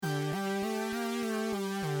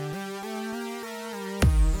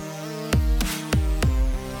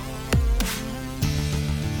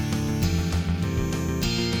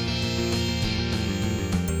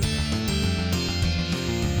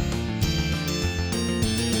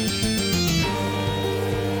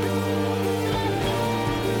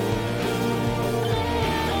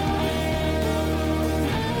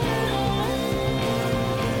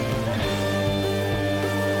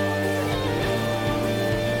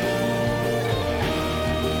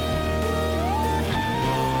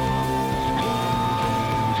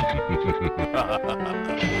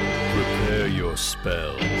Prepare your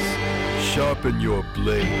spells. Sharpen your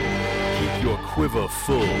blade. Keep your quiver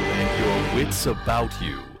full and your wits about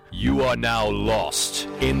you. You are now lost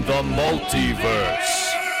in the multiverse.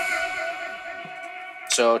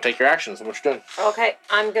 So take your actions. What you doing? Okay,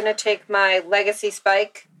 I'm gonna take my legacy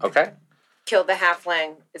spike. Okay. Kill the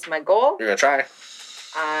halfling is my goal. You're gonna try.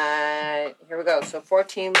 Here we go. So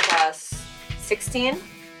 14 plus 16.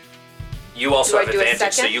 You also Do I have do a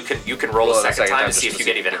advantage, so second? you can roll Roll a a second second time time to see just if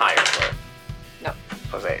you to get even higher. No.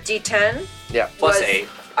 Plus 8. D10. Yeah. Plus was, 8.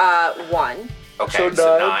 1. Okay, So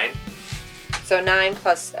so 9. 9 So 9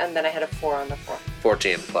 plus, and then I had a 4 on the 4.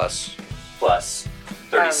 14 plus. plus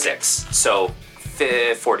 36. So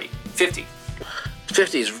 40. 50.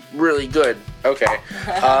 50 is really good. Okay.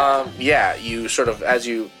 Yeah, you sort of, as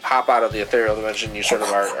you hop out of the ethereal dimension, you sort of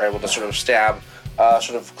are able to sort of stab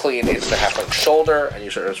sort of clean into the halfling's shoulder, and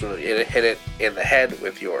you sort of hit it in the head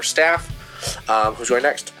with your staff. Who's going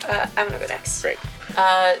next? I'm gonna go next. Great.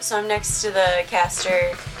 So I'm next to the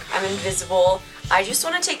caster. I'm invisible. I just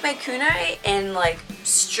want to take my kunai and like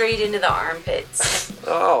straight into the armpits.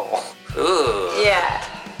 Oh. Ooh. Yeah.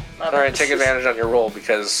 All right, take advantage on your roll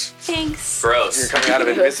because Thanks. Gross. you're coming out of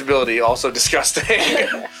invisibility. Also disgusting.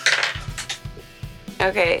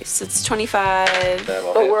 Okay, so it's 25.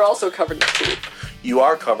 That'll But hit. we're also covered in poop. You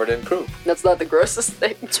are covered in poop. That's not the grossest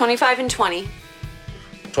thing. 25 and 20.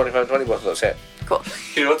 25 and 20, both of those hit. Cool.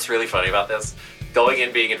 You know what's really funny about this? Going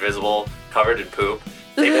in being invisible, covered in poop,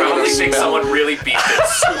 they probably think someone really beat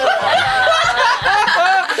this.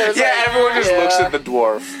 Yeah, everyone just looks at the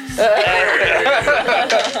dwarf.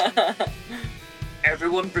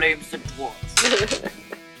 Everyone blames the dwarves.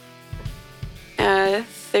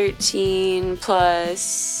 13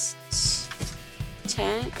 plus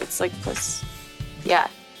 10. It's like plus. Yeah.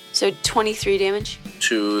 So 23 damage.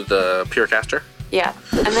 To the pure caster. Yeah.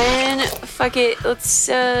 And then fuck it. Let's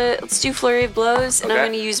do flurry of blows, and Okay. I'm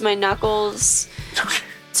gonna use my knuckles.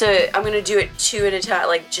 I'm gonna do it 2 at a time,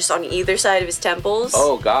 like just on either side of his temples.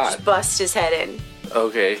 Oh God. Just bust his head in.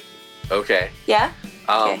 Okay. Yeah.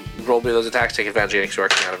 Okay. Roll me those attacks. Take advantage of you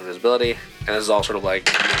working out of invisibility, and this is all sort of like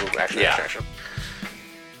move, action, Yeah. action.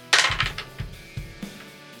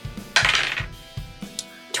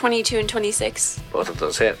 22 and 26. Both of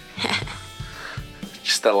those hit.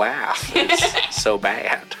 Just the laugh. It's so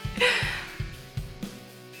bad.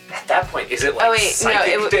 At that point, is it like Oh, wait, no,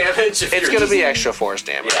 psychic damage? If It's you're gonna be using- extra force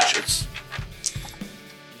damage. Yeah. It's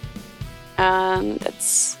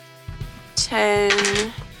That's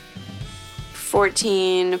 10,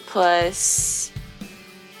 14 plus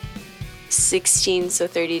 16, so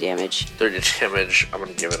 30 damage. 30 damage. I'm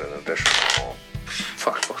gonna give it an additional.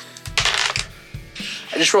 Fuck.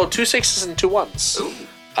 I just rolled 2 6s and 2 1s. Ooh.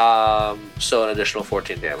 So an additional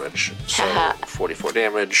 14 damage. So 44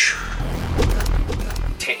 damage.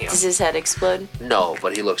 Damn. Does his head explode? No,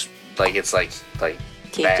 but he looks like it's like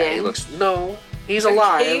Caved bad. in? He looks no. He's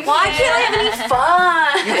alive. Why can't I have any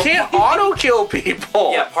fun? You can't auto kill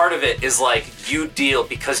people. Yeah, part of it is like you deal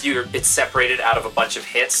because it's separated out of a bunch of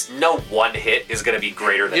hits. No one hit is going to be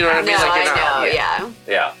greater than You know what I half. mean? No, Like, I you're not- know, yeah.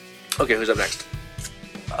 yeah. Yeah. Okay, who's up next?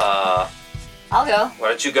 I'll go. Why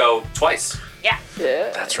don't you go twice? Yeah. Yeah.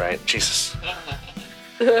 That's right. Jesus.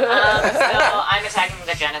 So I'm attacking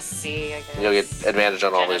the Genesee, I guess. You'll get advantage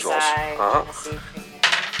on all these rolls. Genocide, Uh-huh. Genesee.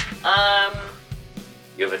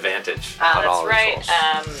 You have advantage. On all That's these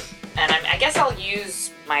right. rolls. And I guess I'll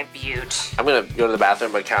use my butte. I'm gonna go to the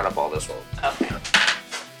bathroom but count up all this roll. Okay.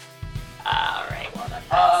 Alright, well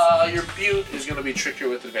then. Your butte is gonna be trickier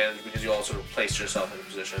with advantage because you all sort of placed yourself in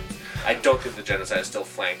position. I don't think the genocide is still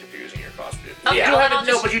flanked if you're using your cross butte. Okay, You well, do then have I'll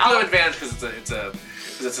no, just- but you do I'll- have advantage because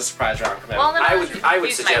it's a surprise round. Well, then I I'll would use my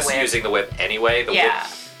suggest whip. using the whip anyway. The Yeah.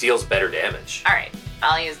 whip deals better damage. Alright,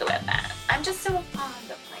 I'll use the whip then. I'm just so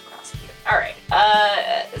fond of my cross butte. Alright,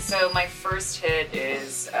 so my first hit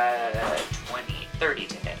is 30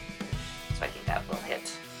 to hit. So I think that will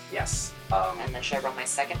hit. Yes. And then should I roll my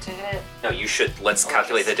second to hit? No, you should. Let's Or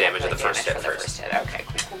calculate the just damage of the first hit for the first. first hit. Okay,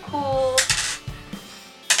 cool.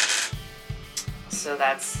 So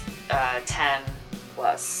that's 10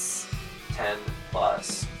 plus. 10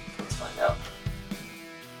 plus. Let's find out.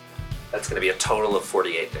 That's going to be a total of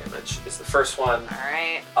 48 damage. Is the first one.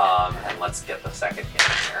 Alright. And let's get the second hit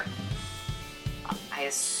in there. I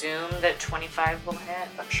assume that 25 will hit.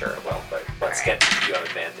 I'm sure it will, but let's Alright. get you have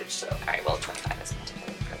advantage. So, Alright, well 25 isn't to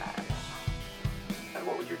hit for that. and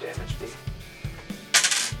what would your damage be?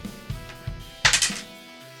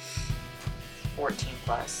 14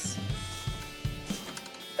 plus.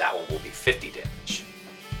 That one will be 50 damage.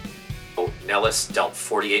 Oh, Nellis dealt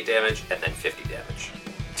 48 damage and then 50 damage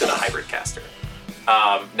to the hybrid caster.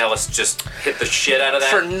 Nellis just hit the shit out of that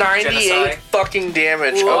For 98 genocide. fucking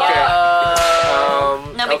damage. Whoa.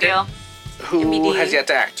 Okay. No big okay. deal. Who MBD. has yet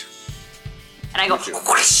to act? And I go You two.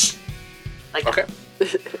 whoosh. Like Okay.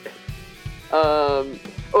 I'm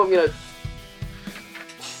gonna.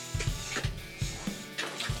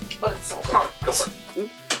 Go for it.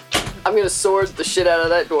 I'm gonna sword the shit out of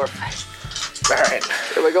that dwarf. All right.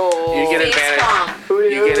 Here we go. You get Face advantage. palm.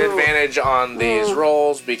 You get advantage on these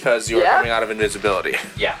rolls because you are Yeah? coming out of invisibility.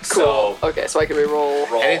 Yeah. Cool. So Okay, so I can reroll.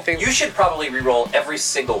 roll. Anything- You should probably re-roll every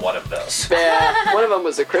single one of those. Yeah, one of them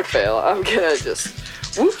was a crit fail. I'm gonna just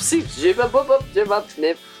whoopsie, jib up, nip,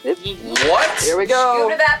 nip. What? Here we go.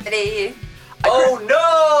 Scooter-bappity. Oh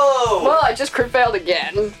no! Well, I just crit failed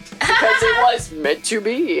again because it was meant to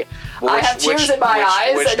be. I have tears in my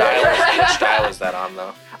eyes. Which and- die was that on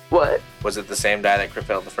though? What? Was it the same die that crit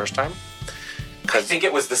failed the first time? I think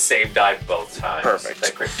it was the same die both times.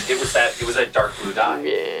 Perfect. It was a dark blue die.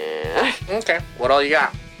 Yeah. Okay. What all you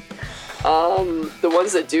got? The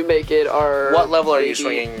ones that do make it are. What level are you maybe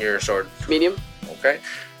swinging your sword? Medium. Okay.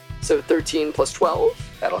 So 13 plus 12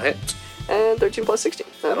 That'll hit. and 13 plus 16.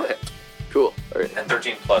 That'll hit. Cool. All right. And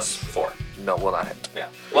 13 plus 4. No, will not hit. Yeah.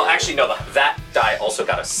 Well, actually, no. That die also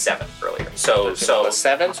got a 7 earlier. So Plus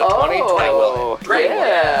 7, so 20 will hit. Great.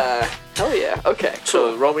 Yeah. Hell yeah. Okay.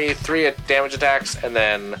 So roll me 3 damage attacks, and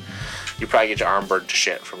then you probably get your arm burned to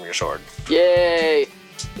shit from your sword. Yay.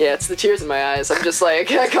 Yeah, it's the tears in my eyes. I'm just like,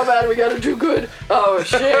 come on, we gotta do good. Oh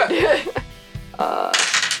shit.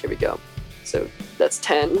 Here we go. So that's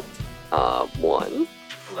 10, 1,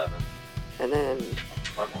 11. and then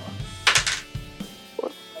One more.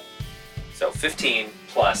 What? So 15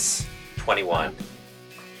 plus 21.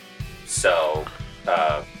 So,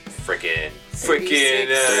 freaking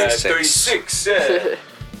 36.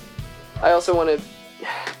 I also want to.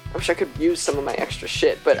 I wish I could use some of my extra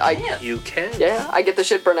shit, but You can. yeah, I get the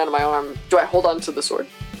shit burned out of my arm. Do I hold on to the sword?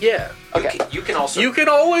 Yeah. Okay. You can also. You can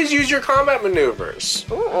always use your combat maneuvers.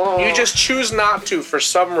 Oh. You just choose not to for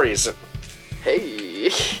some reason.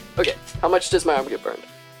 Hey. Okay. How much does my arm get burned?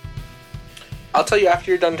 I'll tell you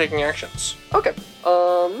after you're done taking actions. Okay.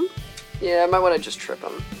 Yeah, I might want to just trip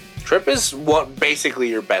him. Trip is basically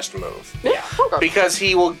your best move. Yeah. Okay. Because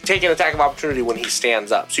he will take an attack of opportunity when he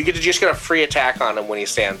stands up. So you just get a free attack on him when he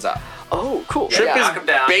stands up. Oh, cool. Trip yeah. knock him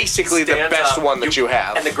down, basically the stands best up, one that you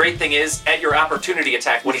have. And the great thing is, at your opportunity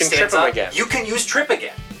attack, when You he can stands trip him up, again. you can use trip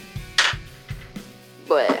again.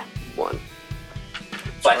 Bleh. 1.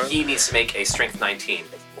 But Sorry? he needs to make a strength 19.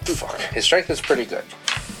 Fuck. His strength is pretty good.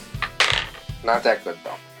 Not that good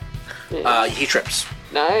though. Yeah. He trips.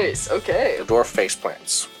 Nice. Okay. The dwarf face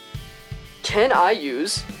plants. Can I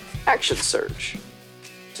use action surge?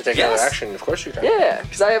 To take Yes. another action, of course you can. Yeah,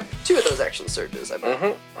 because I have 2 of those action surges. I believe.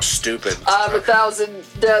 Mm-hmm. Stupid. I'm 1,000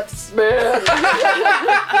 deaths, man.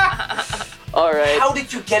 All right. How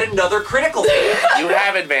did you get another critical hit? You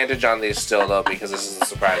have advantage on these still though because this is a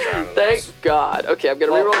surprise round. Thank God. Okay, I'm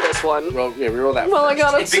gonna reroll this one. Reroll that. Well, I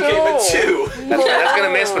got a It became a 2. That's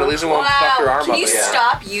gonna miss, but at least it won't fuck your Wow, arm can up you again.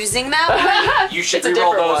 stop using that You should It's a reroll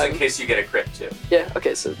different those one. in case you get a crit too. Yeah.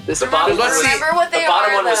 Okay. So this. The is bottom Let's one see. was, Remember what they the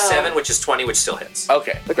bottom are, one was though. 7, which is 20, which still hits.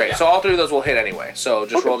 Okay, great. Yeah. So all 3 of those will hit anyway. So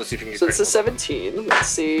just Okay. roll to see if you can get So this is critical. 17. Let's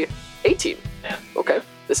see. 18. Yeah. Okay.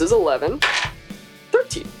 This is 11.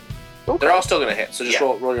 13. Okay. They're all still gonna hit. So just Yeah.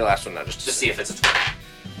 roll your last one now, just to Just see if it's a 20.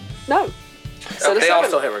 9. So They all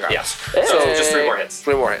still hit regardless. Yeah. So Hey. just 3 more hits.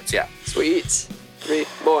 3 more hits. Yeah. Sweet. 3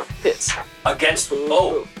 more hits. Against.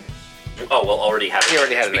 Ooh. Oh, well, already had He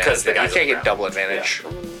already had advantage because the advantage. guy You can't get double advantage.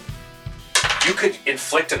 You could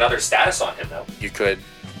inflict another status on him though. You could.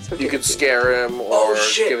 So You could 15. scare him or Oh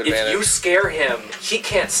shit! give If advantage. you scare him, he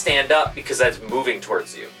can't stand up because that's moving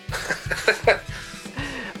towards you.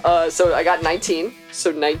 So I got 19. So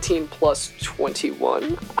 19 plus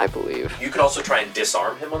 21, I believe. You could also try and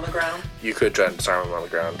disarm him on the ground. You could try and disarm him on the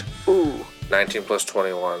ground. Ooh. 19 plus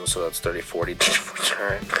 21, so that's 30, 40 per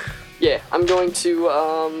turn. Yeah, I'm going to,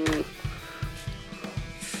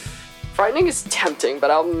 Frightening is tempting,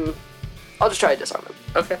 but I'll just try to disarm him.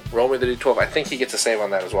 Okay. Roll me the d12. I think he gets a save on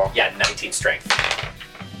that as well. Yeah, 19 strength.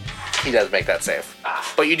 He does make that save.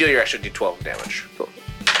 Ah, But you deal your extra d12 damage. Cool.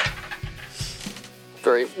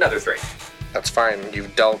 3. another 3. That's fine.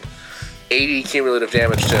 You've dealt 80 cumulative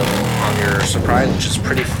damage to him on your surprise, which is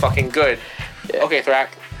pretty fucking good. Yeah. Okay, Thrak.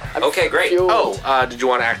 Okay, great. Fueled. Oh, did you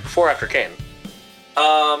want to act before or after Kane?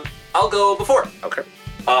 I'll go before. Okay.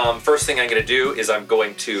 First thing I'm gonna do is I'm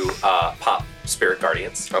going to pop Spirit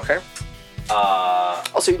Guardians. Okay.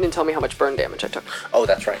 Also, you didn't tell me how much burn damage I took. Oh,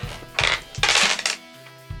 that's right.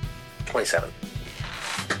 27.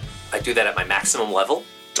 I do that at my maximum level.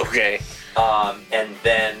 Okay. And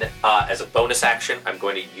then, as a bonus action, I'm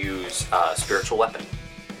going to use Spiritual Weapon.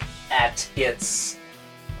 At its...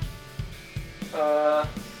 I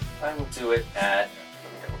will do it at...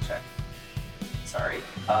 Let me double check. Sorry.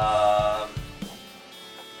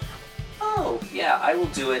 Oh, yeah, I will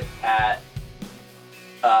do it at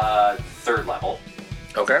 3rd level.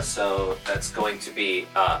 Okay. So that's going to be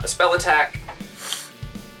a spell attack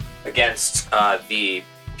against the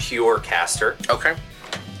Pure Caster. Okay.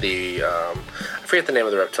 The I forget the name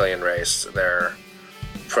of the reptilian race. They're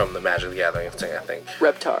from the Magic the Gathering thing, I think.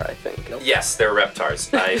 Reptar, I think. Yes, they're Reptars.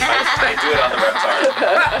 I do it on the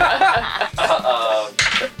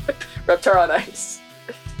Reptar. Reptar on ice.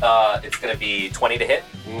 It's going to be 20 to hit,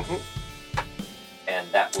 Mm-hmm. and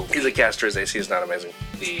that will He's be a caster. His AC is not amazing.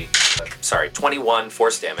 21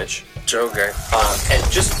 force damage. Okay.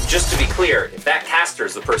 And just to be clear, if that caster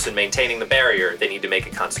is the person maintaining the barrier, they need to make a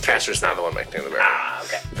concentration. Caster's not the one making the barrier. Ah,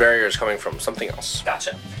 okay. The barrier is coming from something else.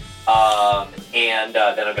 Gotcha. And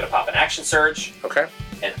then I'm going to pop an action surge, Okay.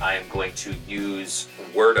 and I am going to use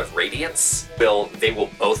Word of Radiance. They will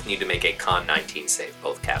both need to make a Con 19 save,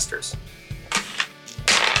 both casters.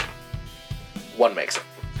 One makes it.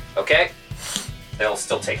 Okay? They'll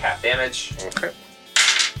still take half damage. Okay.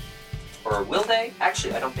 Or will they?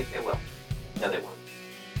 Actually, I don't think they will. No, they won't.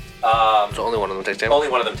 So only one of them takes damage? Only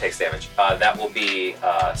one of them takes damage. That will be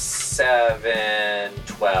 7,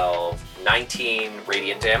 12, 19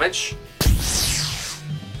 radiant damage.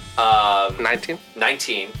 19?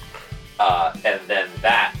 19. And then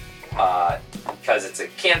that, because it's a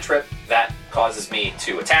cantrip, that causes me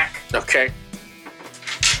to attack. Okay.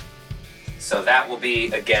 So that will be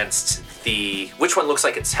against the... Which one looks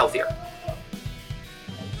like it's healthier?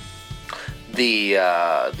 The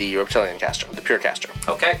reptilian caster. The pure caster.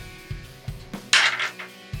 Okay.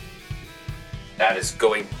 That is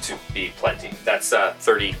going to be plenty. That's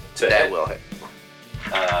 30 to That hit. will hit.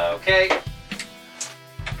 Okay.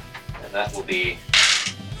 And that will be...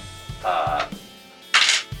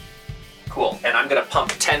 cool. And I'm going to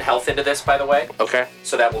pump 10 health into this, by the way. Okay.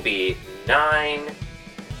 So that will be 9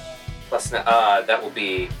 plus... that will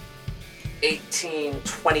be 18,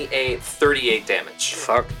 28, 38 damage.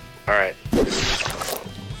 Fuck. Alright.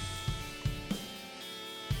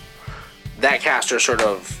 That caster sort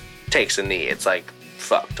of takes a knee. It's like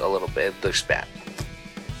fucked a little bit. It looks bad.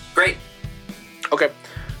 Great. Okay.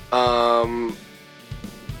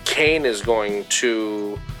 Kane is going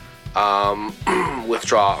to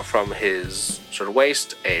withdraw from his sort of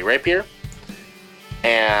waist a rapier.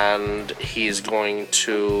 And he's going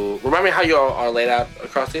to... Remind me how you are laid out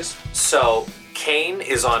across these? So, Kane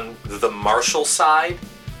is on the martial side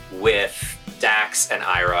with Dax and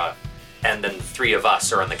Ira, and then the three of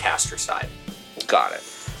us are on the caster side. Got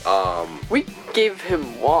it. We gave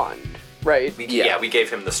him wand, right? Yeah, we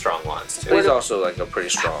gave him the strong wands, too. And he's also like a pretty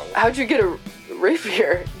strong... How'd you get a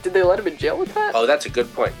rapier? Did they let him in jail with that? Oh, that's a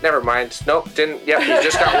good point. Never mind. Nope, didn't. Yep, he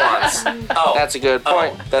just got wands. Oh, That's a good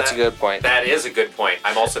point. That's a that- good point. That is a good point.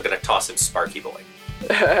 I'm also going to toss him Sparky Boy.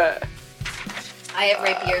 I have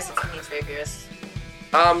rapiers if he needs rapiers.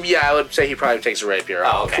 Yeah, I would say he probably takes a rapier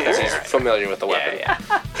off okay. because he's Alright. familiar with the weapon.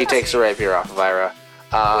 Yeah. He takes a rapier off of Ira.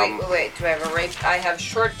 Wait. Do I have a rapier? I have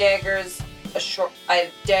short daggers. I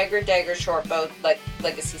have dagger, short bow, like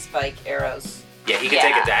legacy spike, arrows. Yeah, he can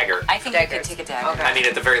take a dagger. I think you Daggers. could take a dagger. Okay. I mean,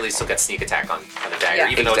 at the very least, he'll get sneak attack on a dagger, Yeah.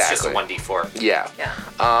 even though it's just a Exactly. 1d4. Yeah. Yeah.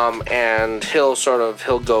 And he'll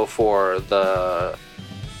go for the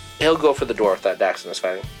dwarf that Daxon is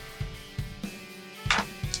fighting.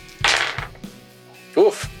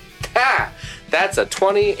 Oof. Ha! That's a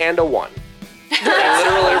 20 and a 1. I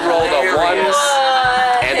literally rolled a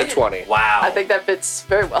 1 and a 20. Wow. I think that fits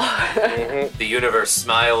very well. Mhm. The universe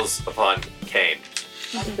smiles upon Kane.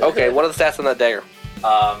 Okay, what are the stats on that dagger?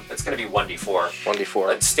 It's going to be 1d4.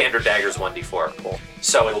 1d4. Standard dagger's 1d4. Cool.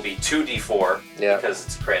 So it'll be 2d4 Yeah. because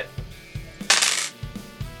it's crit.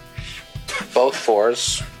 Both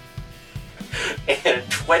 4s. And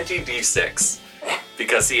 20d6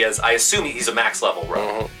 because he has, I assume he's a max level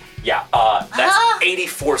rogue. Mhm. Yeah, that's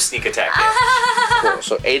 84 sneak attack damage. Cool.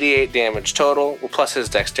 So 88 damage total, plus his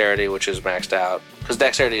dexterity, which is maxed out. Because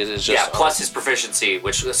dexterity is just... Yeah, plus his proficiency,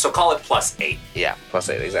 which, so call it plus 8. Yeah, plus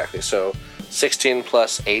 8, exactly. So 16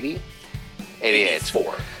 plus 80? 88.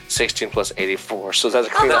 84. 16 plus 84. So that's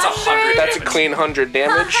a clean... That's 100 That's a damage. clean 100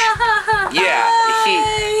 damage. Yeah,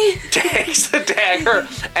 he takes the dagger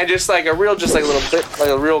and just like a real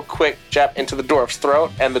quick jab into the dwarf's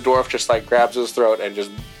throat, and the dwarf just like grabs his throat and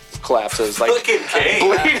just collapses like Look at Kane.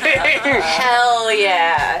 bleeding. Hell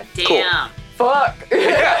yeah. Damn.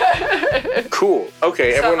 fuck. Cool.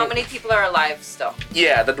 Okay, So everyone. how many people are alive still?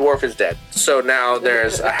 Yeah, the dwarf is dead. So now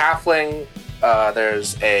there's a halfling,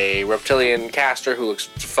 there's a reptilian caster who looks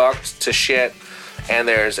fucked to shit, and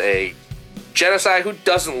there's a genocide who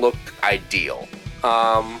doesn't look ideal.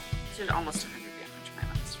 Did almost 100 damage my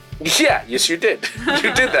last. Yeah, yes you did.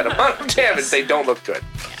 You did that amount of damage. They don't look good.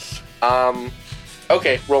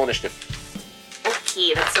 Okay, roll initiative.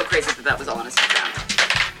 Okay, that's so crazy that was all on a step down.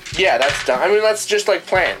 Yeah, that's done. I mean, that's just like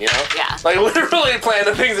plan, you know? Yeah. Like literally plan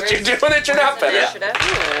the things that you're doing that you're not better at. Initiative?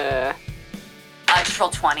 Yeah. Just roll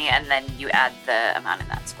 20 and then you add the amount in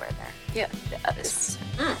that square there. Yeah. The others.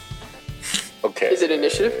 Okay. Is it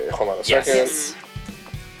initiative? Hold on a Yes. second. Yes.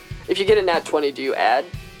 If you get a nat 20, do you add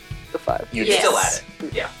the 5? You Yes. Still at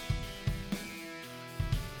it. Yeah.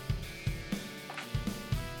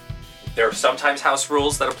 There are sometimes house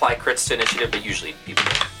rules that apply crits to initiative, but usually people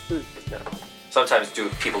don't. Sometimes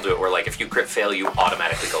people do it where, like, if you crit fail, you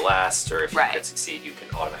automatically go last, or if you Right. crit succeed, you can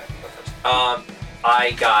automatically go first.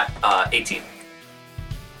 I got 18.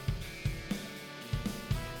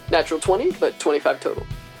 Natural 20, but 25 total.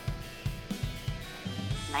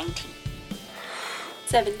 19.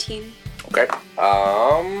 17. Okay.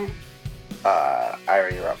 Ira,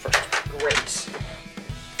 you're up first. Great.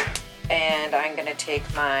 And I'm gonna take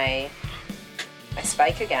my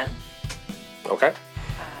spike again. Okay.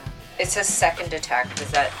 It says second attack. Does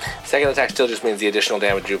that? Second attack still just means the additional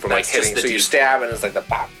damage you do from like That's just hitting. the So you D4. stab and it's like the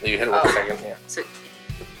pop. You hit it with the second. Yeah. So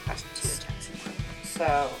that's 2 attacks in one.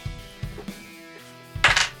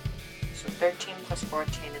 So 13 plus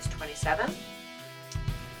 14 is 27.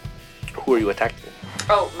 Who are you attacking?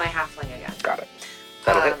 Oh, my halfling again. Got it.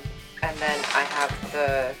 That'll hit. And then I have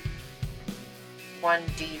the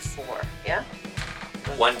 1d4. Yeah.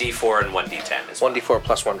 1d4 and 1d10 is 1d4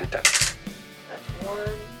 plus 1d10. That's 1.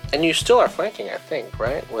 And you still are flanking, I think,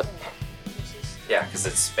 right? With Yeah, because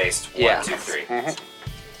it's spaced 1, Yeah. 2, 3. Mhm.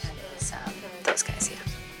 So, those guys, yeah.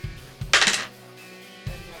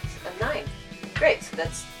 And that's a 9. Great. So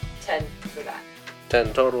that's 10 for that.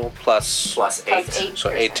 10 total plus Plus 8. Plus 8. so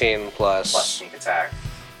 18 Plus plus sneak attack.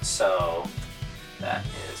 So that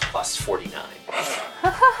is plus 49.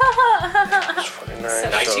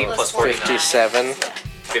 49. 19 so plus 49. 57.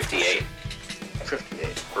 58.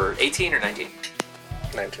 58. Or 18 or 19?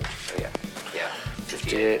 19. Yeah. Yeah.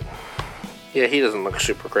 58. 58. Yeah, he doesn't look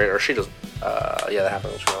super great, or she doesn't. Yeah, that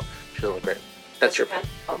happens as well. She doesn't look great. That's your pen.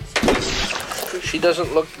 Oh. She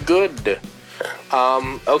doesn't look good.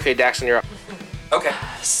 Okay, Daxon, you're up. Okay.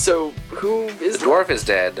 So, who is The dwarf is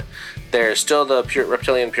dead. There's still the pure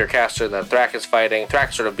reptilian pure caster that Thrak is fighting.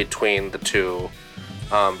 Thrak's sort of between the two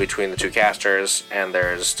casters, and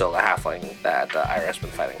there's still a halfling that Ira has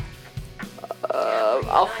been fighting.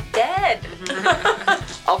 I'll Dead.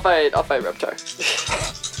 fight Reptar.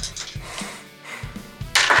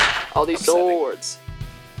 All these Upsetting. swords.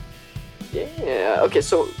 Yeah. Okay,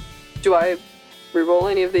 so do I reroll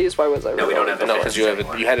any of these? Why was I? No, we don't re-rolling? have No, because you had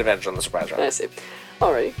advantage on the surprise round. I see.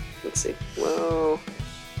 Alrighty. Let's see. Well,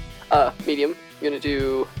 medium. I'm gonna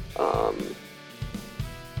do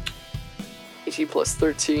 18 plus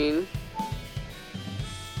 13.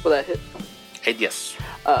 Will that hit? Yes.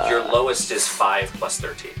 Your lowest is 5 plus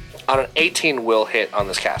 13. On an 18 will hit on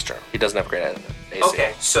this caster. He doesn't have great AC.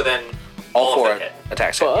 Okay, so then All of four them hit.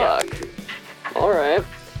 attacks hit. Yeah. Fuck. Alright.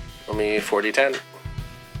 Let me 4d10.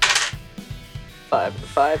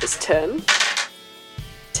 5 is 10.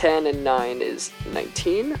 10 and 9 is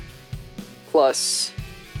 19. Plus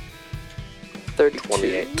 32.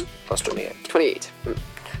 28 plus 28. 28.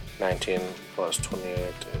 19 plus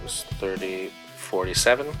 28 is 30,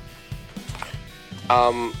 47.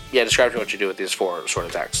 Yeah, describe to me what you do with these 4 sword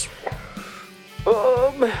attacks.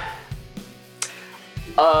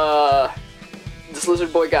 This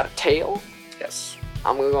lizard boy got a tail. Yes.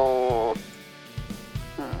 I'm gonna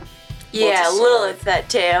Yeah, What's a sword? Lilith, that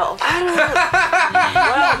tail.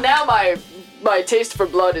 well, now my taste for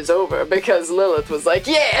blood is over because Lilith was like,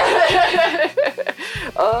 yeah.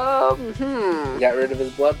 Got rid of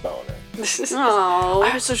his blood boner. Oh. I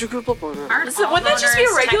had such a good blood boner. Aren't So all wouldn't that just be a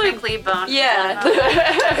boners regular- technically bone? Yeah.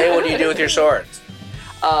 Hey, what do you do with your swords?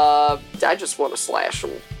 I just want to slash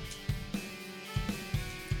him.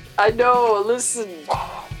 I know. Listen,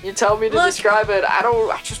 you tell me to Look, describe it. I just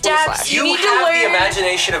want to Dax, slash. you him. need to have the learn-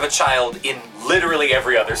 imagination of a child in literally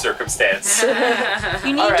every other circumstance. You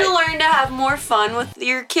need All right. to learn to have more fun with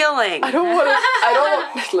your killing. I don't want to. I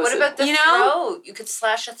don't. Listen. What about the You know? throat? You could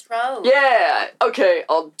slash a throat. Yeah. Okay.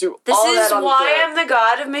 I'll do This all is that on why the I'm the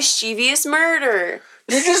god of mischievous murder.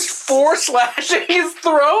 You're just force slashing his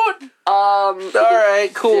throat? Um.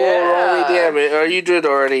 Alright, cool. Yeah. Roll me damage. Or you did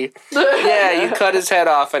already. Yeah, you cut his head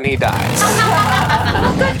off and he dies.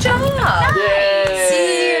 Good job.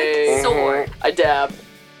 Yay! Sword. I dab.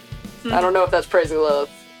 I don't know if that's praising love.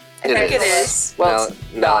 It think it is. Well, Now- it's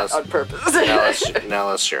now not let's- on purpose. Now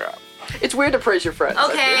let's cheer up. It's weird to praise your friends.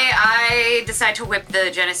 Okay, I decide to whip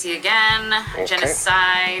the Genesee again. Okay.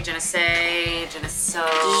 Genocide. Je ne sais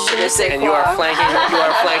And you are quoi.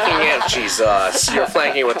 flanking it. Jesus. You're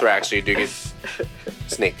flanking it with Thrax, so you do get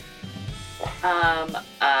sneak.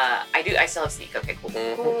 I still have sneak. Okay, cool.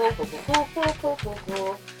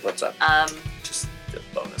 What's up? Just the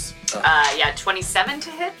bonus. Yeah, 27 to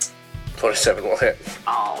hit. 27 will hit.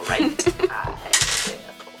 All right.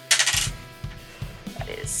 That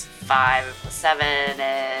is 5 plus 7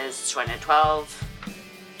 is 12.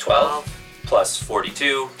 12 plus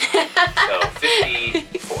 42, so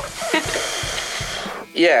 54.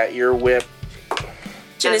 Yeah, your whip.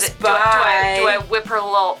 Does it, do I whip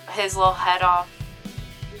his little head off?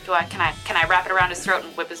 Can I wrap it around his throat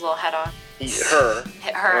and whip his little head off? Her.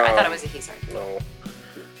 Hit her. I thought it was a he. Sorry. No.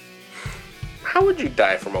 How would you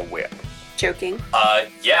die from a whip? Joking.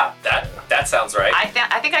 Yeah, that sounds right. I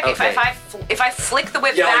think I can. Okay. If I flick the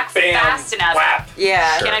whip Yeah, back like, bam, fast enough. whap.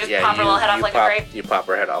 Yeah. Can I just pop her little head off like a grape? You pop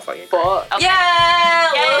her head off like a grape. Fuck. Okay.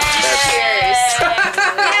 Yeah! Yay!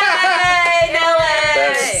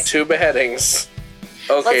 That's 2 beheadings.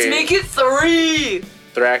 Okay. Let's make it 3!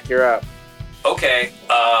 Thrak, you're up. Okay,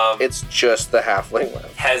 It's just the halfling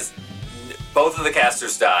left. has both of the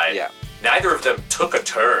casters died? Yeah. Neither of them took a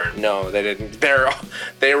turn. No, they didn't.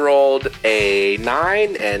 They rolled a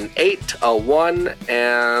 9, an 8, a 1,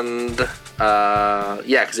 and yeah,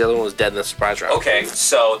 because the other one was dead in the surprise round. Okay,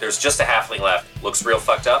 so there's just a halfling left. Looks real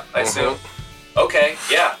fucked up, I assume. Okay,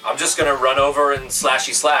 yeah, I'm just gonna run over and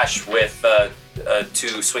slashy slash with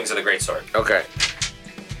 2 swings of the greatsword. Okay.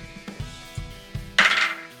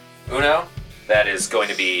 Uno, that is going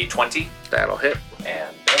to be 20, That'll hit.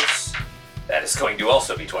 and dos, that is going to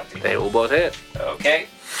also be 20. They will both hit. Okay,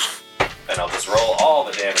 then I'll just roll all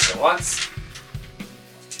the damage at once.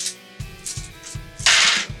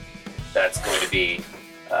 That's going to be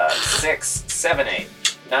 6, 7, 8,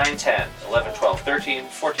 9, 10, 11, 12, 13,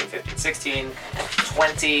 14, 15, 16,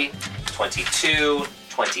 20, 22,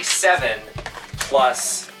 27,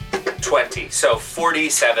 plus 20. So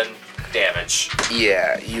 47 damage.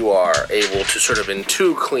 Yeah, you are able to sort of in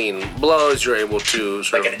 2 clean blows, you're able to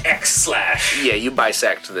sort Like of... an X slash. Yeah, you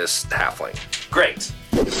bisect this halfling. Great.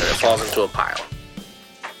 And it falls into a pile.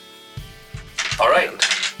 All right.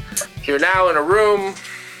 You're now in a room.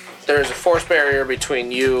 There's a force barrier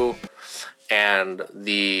between you and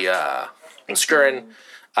the Skurin.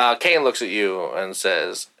 Kane looks at you and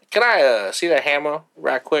says, "Can I see that hammer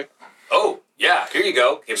right quick?" Oh, yeah, here you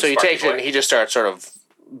go. So he takes it and he just starts sort of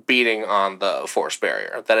beating on the force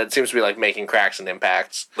barrier. That it seems to be like making cracks and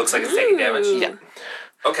impacts. Looks like it's taking damage. Yeah.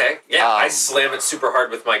 Okay, yeah, I slam it super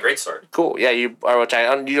hard with my greatsword. Cool. Yeah, you are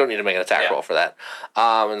attack. You don't need to make an attack roll for that.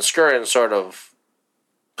 And Skurin sort of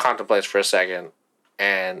contemplates for a second,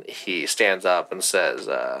 and he stands up and says,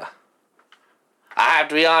 "I have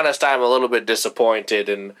to be honest. I'm a little bit disappointed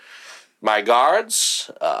in my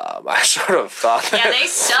guards. I sort of thought. Yeah, they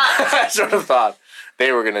suck. I sort of thought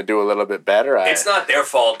they were going to do a little bit better. It's not their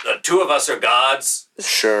fault. 2 of us are gods.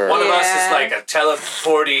 Sure. One of us Yeah. is like a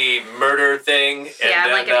teleporty murder thing, and Yeah,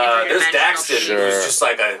 then like an there's interdimensional Daxton, Sure. who's just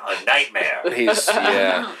like a nightmare. He's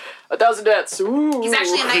yeah, 1,000 deaths. Ooh. He's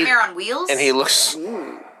actually a nightmare on wheels. and he looks.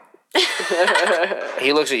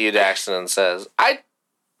 He looks at you, Daxton, and says, "I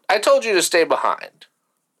told you to stay behind."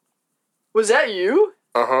 Was that you?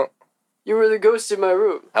 Uh-huh. You were the ghost in my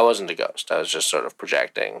room. I wasn't a ghost. I was just sort of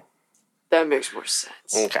projecting. That makes more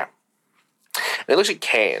sense. Okay. And he looks at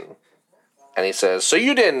Kane, and he says, "So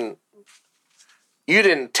you didn't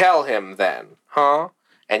tell him then, huh?"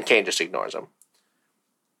 And Kane just ignores him.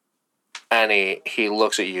 And he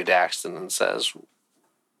looks at you, Daxton, and says,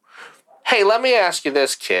 "Hey, let me ask you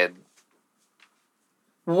this, kid.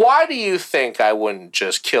 Why do you think I wouldn't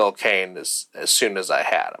just kill Kane as soon as I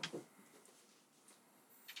had him?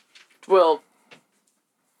 Well,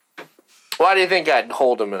 Why do you think I'd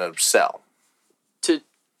hold him in a cell? to,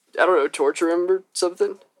 I don't know, torture him or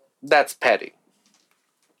something? That's petty.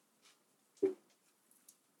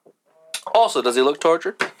 Also, does he look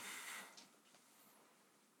tortured?"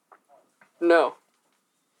 No.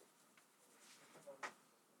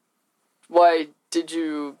 Why didn't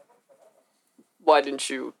you... Why don't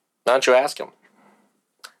you ask him?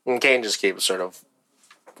 And Kane just keeps sort of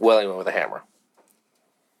wailing him with a hammer.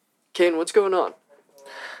 Kane, what's going on?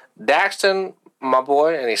 Daxton my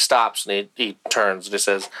boy, and he stops and he turns and he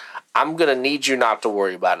says, I'm gonna need you not to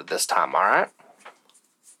worry about it this time, all right?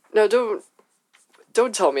 No,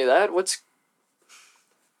 don't tell me that. What's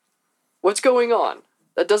going on?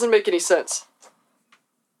 That doesn't make any sense.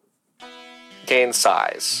 Kane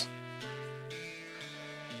sighs.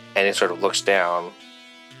 And he sort of looks down.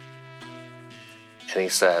 And he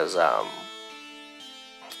says,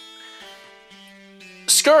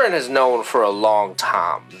 Skurin has known for a long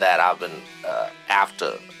time that I've been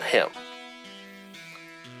after him.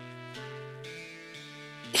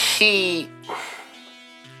 He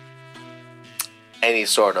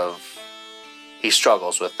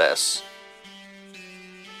struggles with this.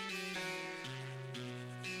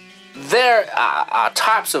 There are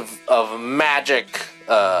types of magic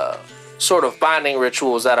sort of binding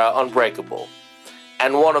rituals that are unbreakable.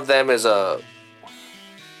 And one of them is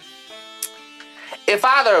if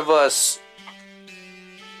either of us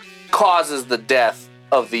causes the death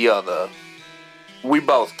of the other, we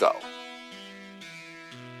both go.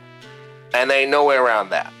 And there ain't no way around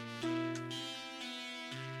that.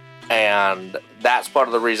 And that's part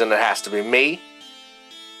of the reason it has to be me.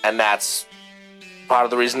 And that's part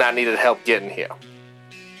of the reason I needed help getting here.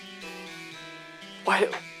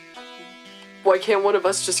 Why can't one of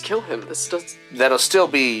us just kill him? That'll still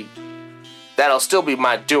be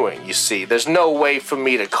my doing, you see. There's no way for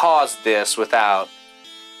me to cause this without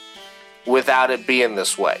it being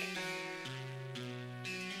this way.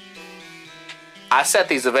 I set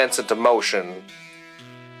these events into motion.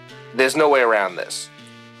 There's no way around this.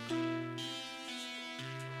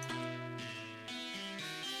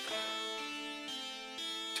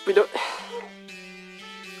 We don't...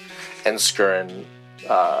 And Skurin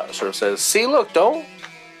sort of says, see, look,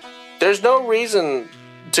 there's no reason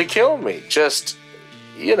to kill me. Just,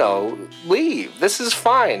 leave. This is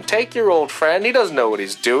fine. Take your old friend. He doesn't know what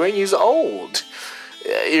he's doing. He's old.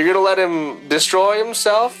 You're going to let him destroy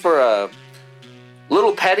himself for a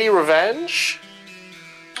little petty revenge?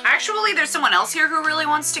 Actually, there's someone else here who really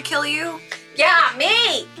wants to kill you. Yeah,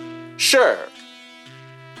 me! Sure.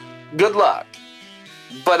 Good luck.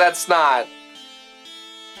 But that's not...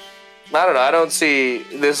 I don't know. I don't see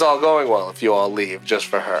this all going well if you all leave just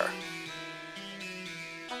for her.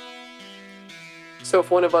 So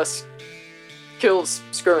if one of us kills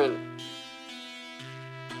Skurin,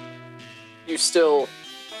 you still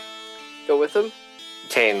go with him?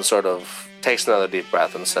 Kane sort of takes another deep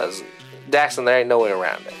breath and says, Daxton, there ain't no way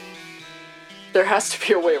around it. There has to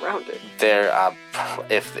be a way around it.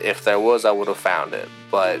 If there was, I would have found it.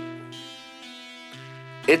 But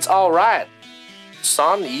it's all right,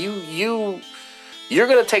 son. You're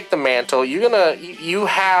gonna take the mantle. You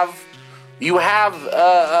have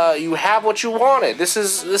what you wanted. This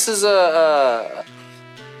is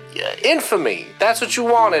infamy. That's what you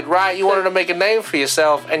wanted, right? You wanted to make a name for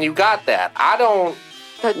yourself, and you got that.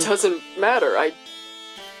 That doesn't matter.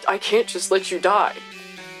 I can't just let you die.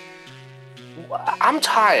 I'm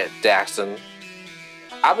tired, Daxton.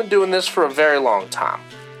 I've been doing this for a very long time,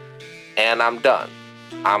 and I'm done.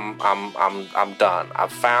 I'm done.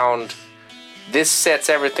 I've found this sets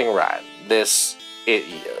everything right. This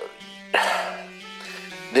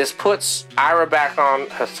puts Ira back on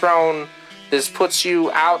her throne. This puts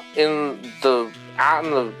you out in the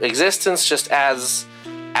existence just as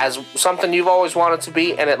something you've always wanted to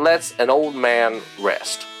be, and it lets an old man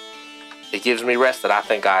rest. It gives me rest that I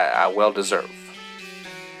think I well deserve.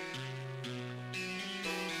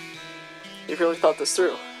 You've really thought this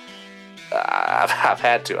through. I've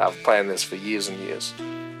had to. I've planned this for years and years.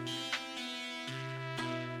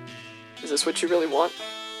 Is this what you really want?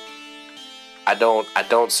 I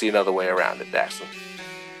don't see another way around it, Daxton.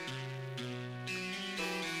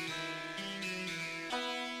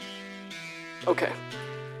 Okay.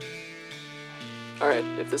 Alright,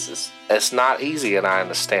 if this is... It's not easy, and I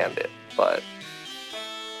understand it, but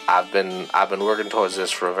I've been working towards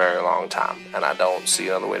this for a very long time, and I don't see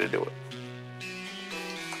another way to do it.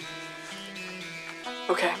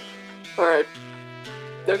 Okay. Alright.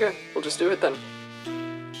 Okay, we'll just do it then.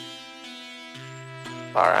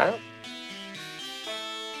 Alright.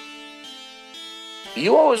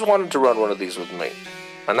 You always wanted to run one of these with me,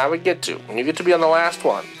 and now we get to. And you get to be on the last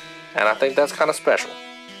one, and I think that's kind of special.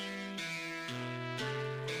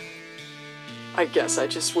 I guess I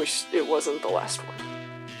just wish it wasn't the last one.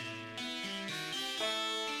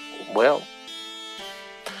 Well,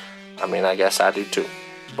 I mean, I guess I do too,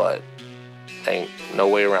 but ain't no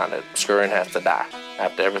way around it. Skurin has to die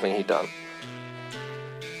after everything he done.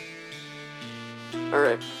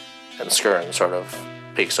 Alright. And Skurin sort of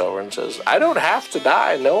peeks over and says, I don't have to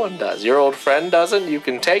die. No one does. Your old friend doesn't. You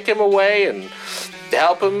can take him away and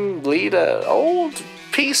help him lead a old,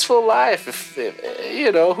 peaceful life. If who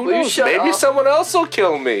Will you knows? shut Maybe up? someone else will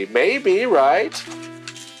kill me. Maybe, right?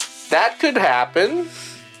 That could happen.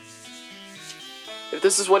 If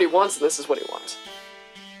this is what he wants, then this is what he wants.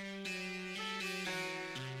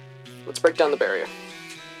 Let's break down the barrier.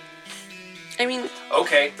 I mean,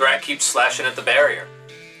 Okay, Thrak keeps slashing at the barrier.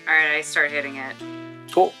 All right, I start hitting it.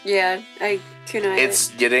 Cool. yeah, I kunai. It's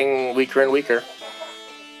getting weaker and weaker.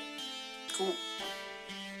 Cool.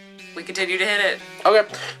 We continue to hit it. Okay.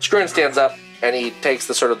 Skrin stands up and he takes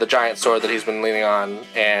the giant sword that he's been leaning on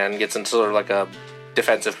and gets into sort of like a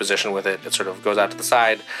defensive position with it. It sort of goes out to the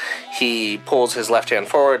side. He pulls his left hand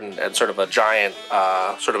forward and sort of a giant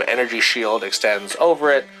sort of energy shield extends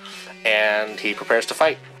over it, and he prepares to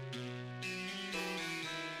fight.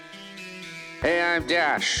 Hey, I'm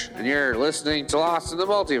Dash, and you're listening to Lost in the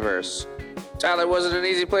Multiverse. Tyler wasn't an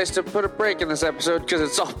easy place to put a break in this episode because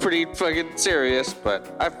it's all pretty fucking serious,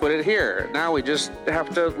 but I've put it here. Now we just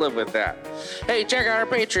have to live with that. Hey, check out our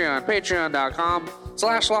Patreon,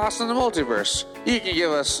 patreon.com/Lost in the Multiverse. You can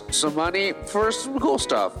give us some money for some cool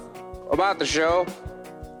stuff about the show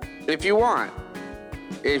if you want.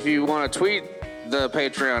 If you want to tweet the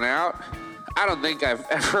Patreon out, I don't think I've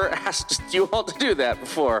ever asked you all to do that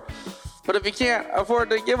before. But if you can't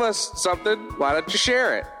afford to give us something, why don't you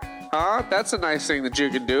share it? Huh? That's a nice thing that you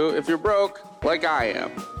can do if you're broke, like I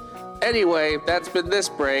am. Anyway, that's been this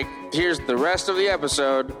break. Here's the rest of the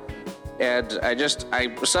episode. And I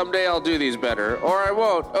someday I'll do these better. Or I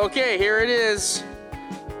won't. Okay, here it is.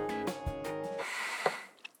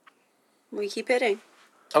 we keep hitting.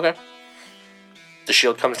 Okay. The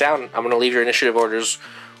shield comes down. I'm going to leave your initiative orders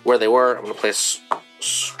where they were. I'm going to place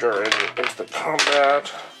Skrin into the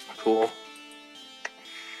combat. Cool.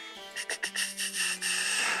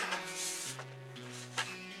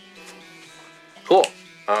 Cool.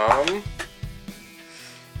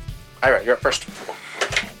 Ira, you're up first.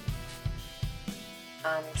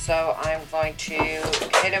 So I'm going to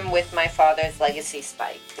hit him with my father's legacy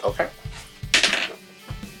spike. Okay.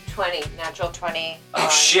 20, natural 20. Oh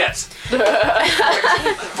shit!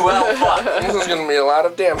 Well, fuck. This is going to be a lot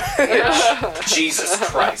of damage. Jesus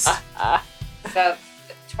Christ. So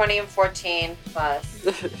 20 and 14 plus.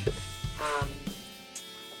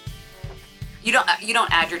 You don't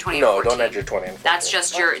add your 20 and No, 14. don't add your 20 and 14. That's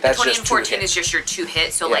just your. The That's 20 just and two 14 hits. is just your 2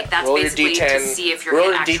 hits. So Yeah, like that's roll your basically D10, to see if you're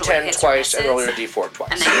roll hit your actually D10 hits twice or and roll your misses. D4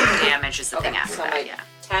 twice. And then your damage is the thing after so that. my Yeah.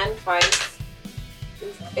 10 twice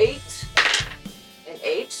is 8 and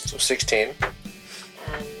 8. So 16.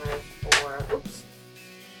 And my 4, oops,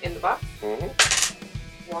 in the box.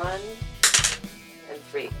 Mm-hmm. 1 and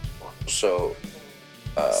 3. 4. So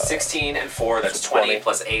 16 and 4, that's 20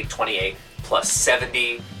 plus 8, 28 plus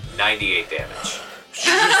 70, 98 damage.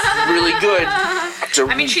 really good.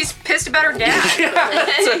 I mean, she's pissed about her dad.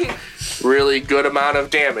 It's a really good amount of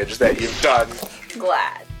damage that you've done.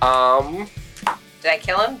 Glad. Did I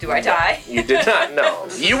kill him? Do I die? You did not. No,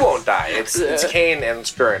 you won't die. It's Kane and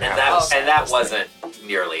Skrin. And that wasn't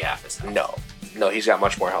nearly half as high. No, he's got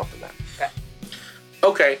much more health than that. Okay.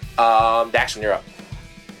 Okay, Daxon, you're up.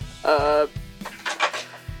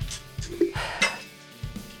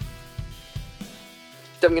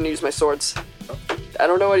 I'm gonna use my swords. I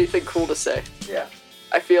don't know anything cool to say. Yeah.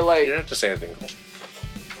 I feel like. You don't have to say anything cool.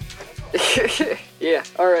 Yeah,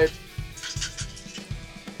 alright.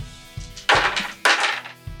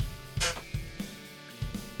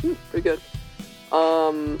 Pretty good.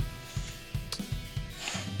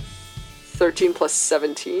 13 plus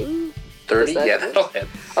 17? 30? Does that Yeah, hit? that'll hit.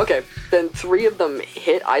 Okay, then 3 of them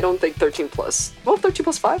hit. I don't think 13 plus... Well, 13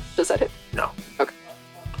 plus 5? Does that hit? No. Okay.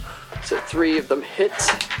 So 3 of them hit.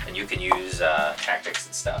 And you can use tactics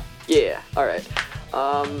and stuff. Yeah, alright.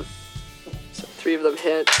 So 3 of them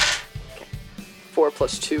hit. Okay. 4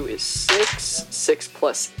 plus 2 is 6. 6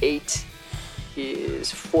 plus 8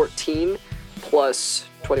 is 14. Plus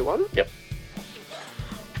 21? Yep.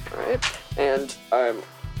 Alright. And I'm...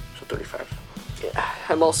 So 35. Yeah,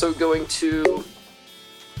 I'm also going to...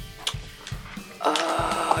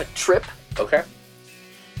 trip. Okay.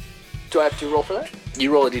 Do I have to roll for that?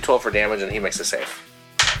 You roll a d12 for damage and he makes a save.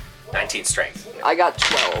 19 strength. I got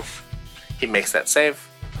 12. He makes that save.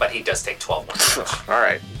 But he does take 12 more damage.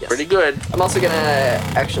 Alright. Yes. Pretty good. I'm also gonna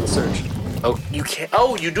action surge. Oh, you can't.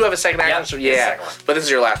 Oh, you do have a second action. Yep, So the yeah. second one. But this is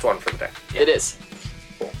your last one for the day. It is.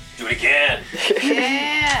 Do it again.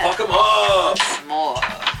 Yeah. Fuck him up. More.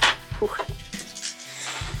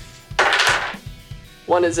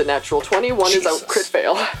 One is a natural 20, one is Jesus. a crit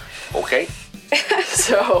fail. Okay.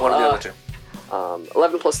 So, What are the other two?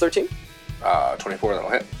 11 plus 13, 24, that'll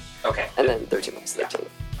hit. Okay. and then 13 plus 13.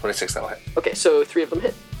 26, that'll hit. Okay, so 3 of them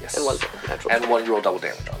hit. Yes. Yes. And 1's natural. And 1 you roll double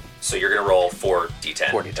damage on. So you're gonna roll 4d10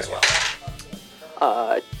 4d10, as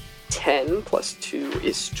well. 10 plus 2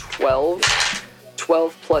 is 12.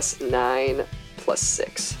 12 plus 9 plus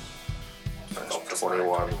 6.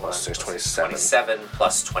 21 plus 6, 27. 27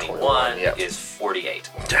 plus 21 21, yep. is 48.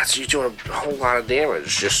 That's you doing a whole lot of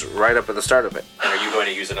damage just right up at the start of it. And are you going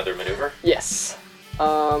to use another maneuver? Yes.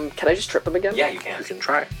 Can I just trip him again? Yeah, you can. You can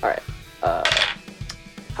try. All right.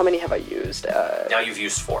 How many have I used? Now you've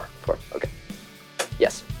used 4. 4. Okay.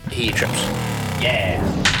 Yes. He trips. Yeah.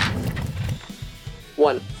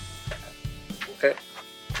 1. Okay.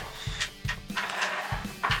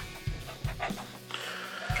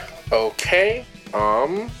 Okay.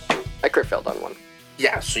 I crit failed on 1.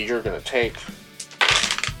 Yeah, so you're gonna take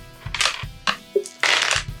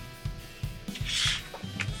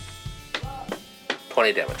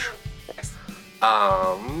 20 damage.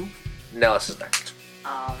 Nellis is next.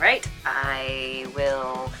 All right, I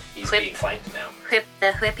will He's whip, being flanked now. whip the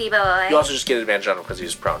whippy boy. You also just get advantage on him because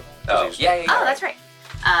he's prone. 'Cause Oh, he's- yeah. Oh, that's right.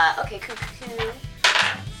 Okay, cool.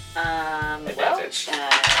 Advantage.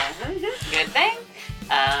 Good thing.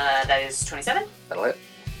 That is 27. That'll hit.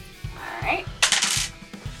 All right.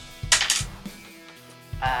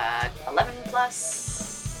 11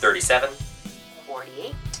 plus 37.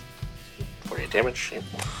 48. 48 damage. Yeah.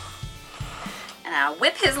 And I'll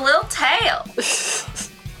whip his little tail.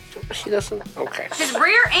 He doesn't. Okay. His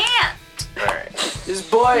rear end. Alright. This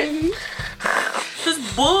boy. His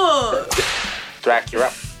butt. Thrak, you're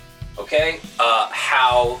up. Okay.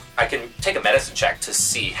 How I can take a medicine check to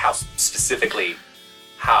see how specifically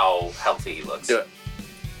how healthy he looks. Do it.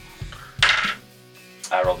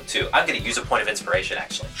 I rolled a 2. I'm going to use a point of inspiration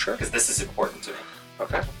actually. Sure. Because this is important to me.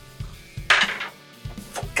 Okay.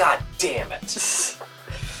 God damn it.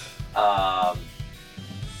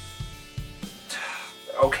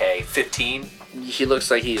 Okay, 15. He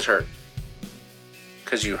looks like he's hurt.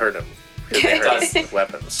 Because you hurt him. 'Cause they hurt his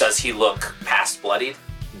weapons. Does he look past bloodied?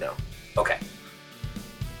 No. Okay.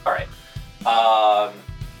 All right.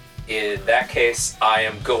 In that case, I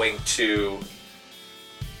am going to.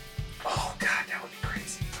 Oh God, that would be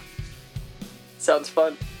crazy. Sounds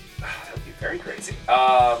fun. That would be very crazy.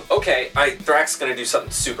 Okay, Thrak's gonna do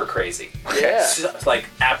something super crazy. Yeah. Like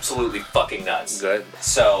absolutely fucking nuts. Good.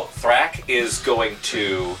 So Thrak is going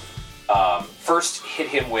to first hit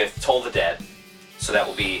him with Toll the Dead. So that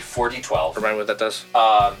will be 4d12. Remind me what that does?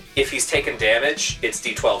 If he's taken damage, it's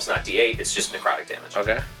d12s, not d8. It's just necrotic damage.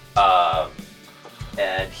 Okay.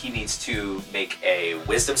 And he needs to make a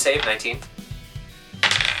wisdom save, 19.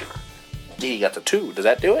 He got the 2. Does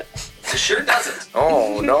that do it? It sure doesn't.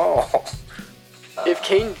 Oh, no. If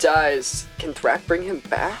Kane dies, can Thrak bring him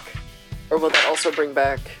back? Or will that also bring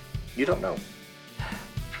back... You don't know.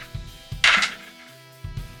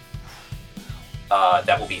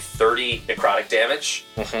 That will be 30 necrotic damage.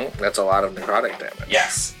 Mm-hmm. That's a lot of necrotic damage.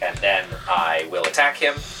 Yes. And then I will attack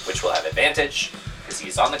him, which will have advantage, because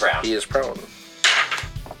he's on the ground. He is prone.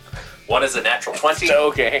 1 is a natural 20.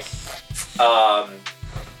 Okay.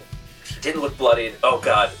 He didn't look bloodied. Oh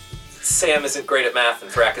God. Sam isn't great at math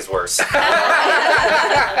and Thrak is worse.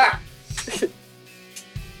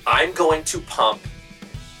 I'm going to pump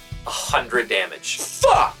 100 damage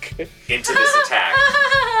Fuck! into this attack.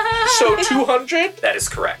 So 200? That is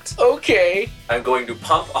correct. Okay. I'm going to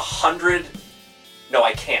pump 100. No,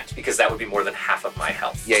 I can't, because that would be more than half of my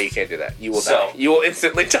health. Yeah, you can't do that. You will So- die. You will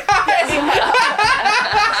instantly die.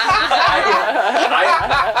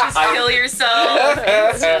 Kill yourself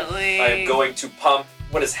instantly. I'm going to pump.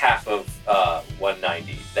 What is half of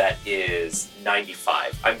 190? That is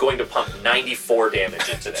 95. I'm going to pump 94 damage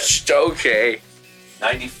into this. Okay.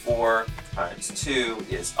 94 times 2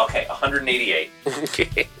 is, okay, 188.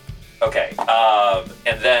 Okay. Okay,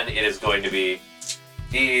 and then it is going to be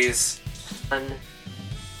these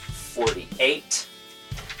 148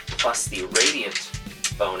 plus the radiant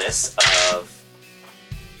bonus of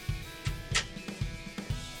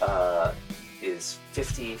is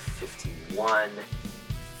 50, 51,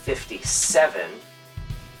 57.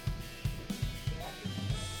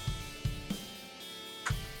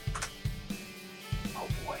 Oh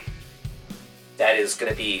boy. That is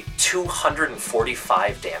going to be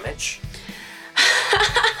 245 damage.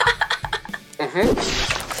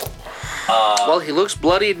 Well, he looks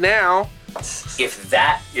bloodied now. If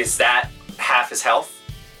that is that half his health,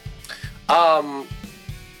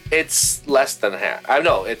 It's less than half. I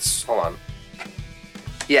know. It's hold on.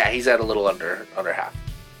 Yeah, he's at a little under half.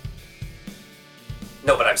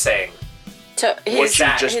 no, but I'm saying So What you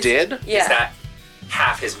just did? Yeah. is that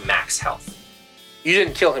half his max health. You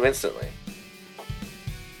didn't kill him instantly.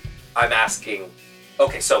 I'm asking.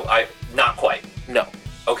 Okay, so I not quite. No.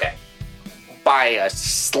 Okay. By a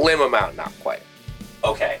slim amount, not quite.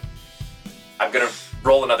 Okay. I'm gonna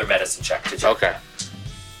roll another medicine check to check. Okay.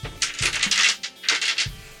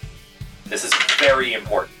 This is very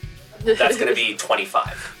important. That's gonna be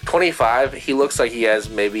 25. 25, he looks like he has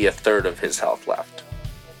maybe a third of his health left.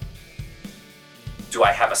 Do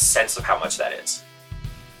I have a sense of how much that is?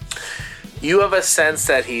 You have a sense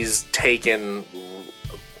that he's taken...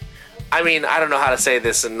 I mean, I don't know how to say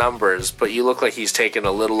this in numbers, but you look like he's taken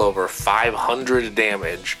a little over 500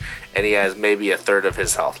 damage, and he has maybe a third of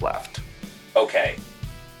his health left. Okay.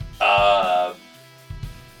 I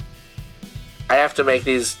have to make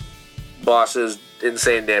these bosses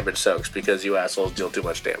insane damage soaks because you assholes deal too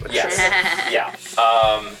much damage. Yes. Yeah.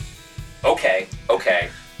 Okay.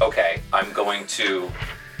 I'm going to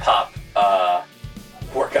pop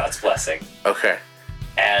War God's Blessing Okay.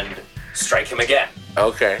 and strike him again.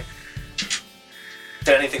 Okay.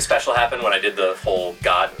 Did anything special happen when I did the whole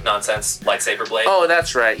God nonsense lightsaber blade? Oh,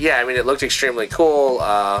 that's right. Yeah, I mean, it looked extremely cool.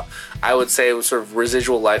 I would say it was sort of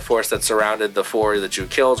residual life force that surrounded the four that you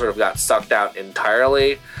killed sort of got sucked out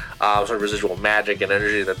entirely. Sort of residual magic and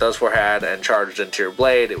energy that those four had and charged into your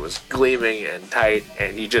blade. It was gleaming and tight,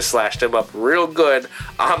 and you just slashed him up real good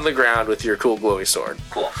on the ground with your cool glowy sword.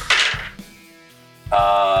 Cool.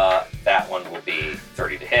 That one will be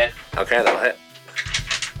 30 to hit. Okay, that'll hit.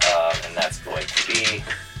 And that's going to be...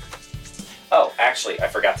 Oh, actually, I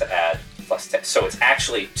forgot to add plus 10. So it's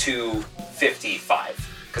actually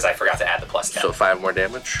 255, because I forgot to add the plus 10. So 5 more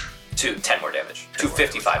damage? 10 more damage.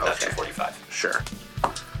 255, not 245. Sure.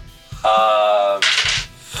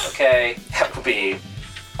 Okay, that will be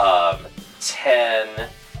 10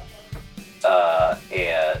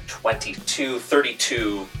 and 22,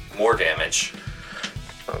 32 more damage.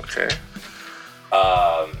 Okay.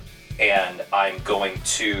 And I'm going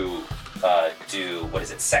to do, what is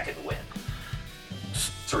it, second wind,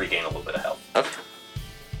 to regain a little bit of health. Okay.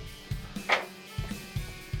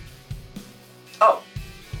 Oh,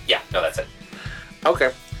 yeah, no, that's it.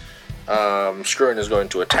 Okay. Screwin is going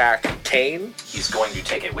to attack Kane. He's going to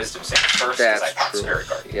take a wisdom save first, because I That's popped true. Spirit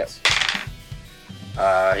Guardian. Yes.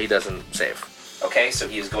 He doesn't save. Okay, so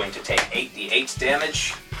he is going to take 8d8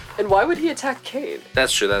 damage. And why would he attack Kane?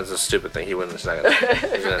 That's true. That's a stupid thing. He wouldn't. He's not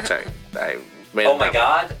gonna attack. I made Oh it my up.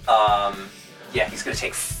 god. Yeah, he's going to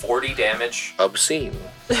take 40 damage. Obscene.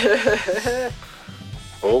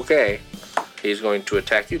 Okay. He's going to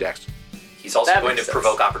attack you, Dex. He's also That going to makes sense.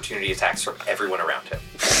 provoke opportunity attacks from everyone around him.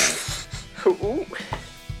 Ooh.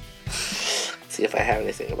 See if I have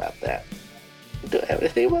anything about that. Do I have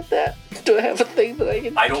anything about that? Do I have a thing that I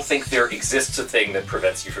can... I don't think there exists a thing that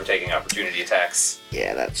prevents you from taking opportunity attacks.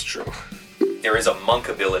 Yeah, that's true. There is a monk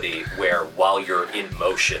ability where while you're in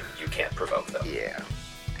motion, you can't provoke them. Yeah.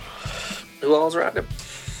 Who all's around him?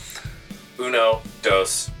 Uno,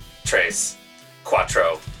 dos, tres,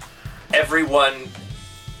 cuatro.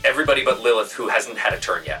 Everybody but Lilith who hasn't had a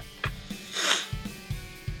turn yet.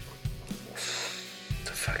 What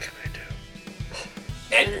the fuck can I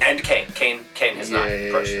do? And Kane. Kane has not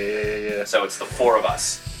approached. Yeah. So it's the four of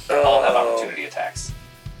us. All have opportunity attacks.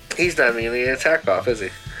 He's not immediately an attack off, is he?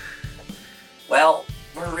 Well,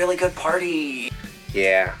 we're a really good party.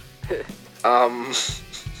 Yeah.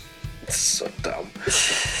 It's so dumb.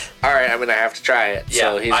 Alright, I'm gonna have to try it. Yeah,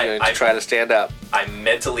 so he's going to try to stand up. I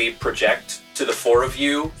mentally project to the four of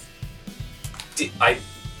you. I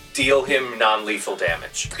deal him non-lethal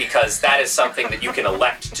damage because that is something that you can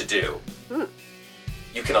elect to do.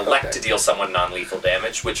 You can elect to deal someone non-lethal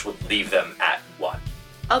damage, which would leave them at 1.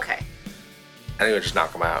 Okay. I think we'll just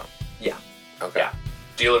knock him out. Yeah. Okay. Yeah.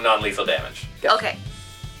 Deal him non-lethal damage. Okay.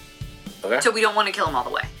 Okay. So we don't want to kill him all the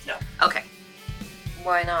way. No. Okay.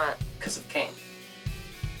 Why not? Because of Kane.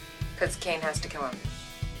 Because Kane has to kill him.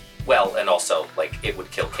 Well, and also, like, it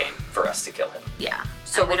would kill Kane for us to kill him. Yeah.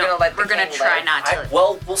 So And we're we don't- gonna let the We're gonna king try live? not to.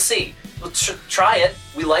 Well, we'll see. We'll try it.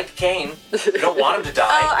 We like Kane. We don't want him to die.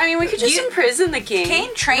 Oh, I mean, we could just You- imprison the king.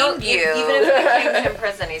 Kane trained you. Even if the king's in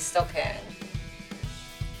prison, he's still king.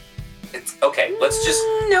 It's okay. Let's just.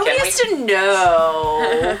 Nobody can has we- to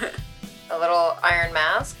know. A little iron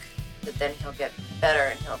mask, but then he'll get better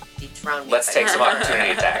and he'll dethrone me. Let's take some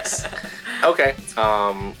opportunity attacks. Okay.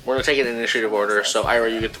 We're gonna take it in initiative order. So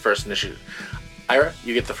Ira, you get the first initiative. Ira,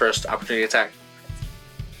 you get the first opportunity attack.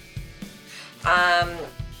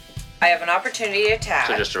 I have an opportunity attack,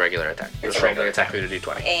 So just a regular attack. Just a regular attack with a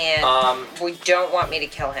d20. and we don't want me to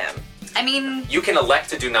kill him. I mean, You can elect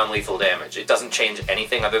to do non-lethal damage. It doesn't change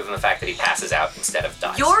anything other than the fact that he passes out instead of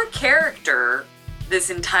dies. Your character this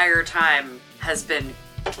entire time has been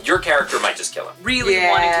Your character might just kill him. really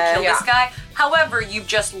Yeah, wanting to kill yeah. this guy. However, you've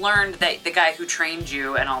just learned that the guy who trained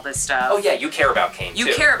you and all this stuff. Oh yeah, you care about Kane You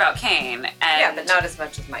too. care about Kane. And Yeah, but not as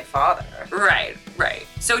much as my father. Right.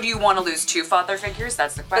 So do you want to lose 2 father figures?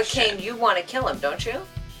 That's the But question. Kane, you want to kill him, don't you?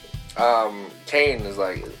 Kane is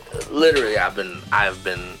like, literally, I've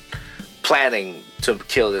been planning to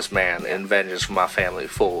kill this man in vengeance for my family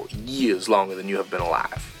for years longer than you have been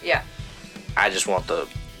alive. Yeah. I just want the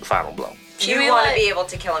final blow. Should we You want to let- be able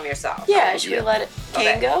to kill him yourself. Yeah, should we Yeah. let Kane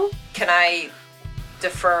Okay. go? Can I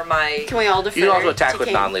defer my... Can we all defer? You can also attack to with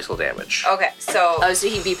Kane? non-lethal damage. Okay, so Oh, so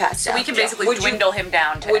he'd be passed So out. we can Yeah. basically Would you- dwindle him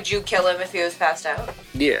down to. would you kill him if he was passed out?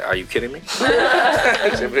 Yeah, are you kidding me?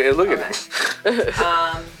 Look at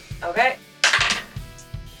him. Okay.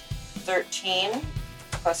 13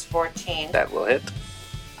 plus 14. That will hit.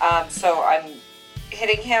 So I'm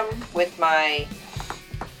hitting him with my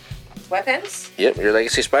weapons. Yep, your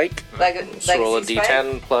legacy spike. So roll a Legacy d10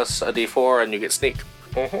 spike. plus a d4 and you get sneak.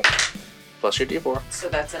 Plus your d4. So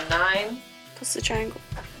that's a 9, Plus the triangle.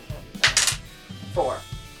 4.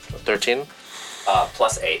 13.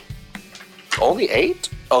 Plus 8. Only 8?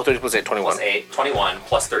 Oh, 30 plus 8, 21. Plus 8. 21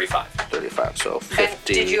 plus 35. 35, so 50. And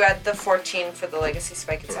did you add the 14 for the legacy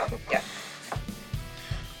spike itself? Yeah.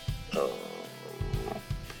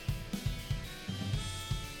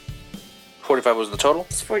 45 was the total?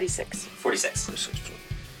 It's 46. 46.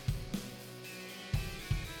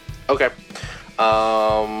 Okay.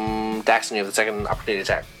 Daxton, you have the second opportunity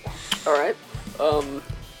attack. All right.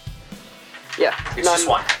 Yeah. It's just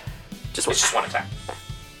one. Just It's just one attack.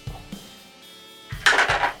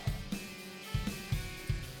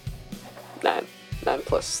 Nine. 9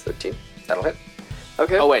 plus 13. That'll hit.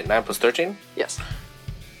 Okay. Oh, wait, 9 plus 13? Yes.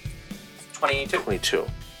 22. 22.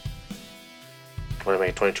 What did I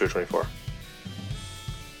make? 22 or 24?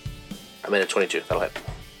 I made it 22. That'll hit.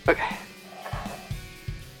 Okay.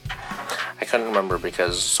 I couldn't remember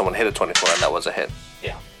because someone hit a 24 and that was a hit.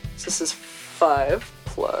 Yeah. So this is 5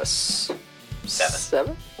 plus 7.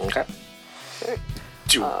 7. Okay. Okay.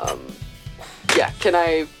 Two. Yeah. Can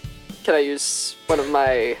I use one of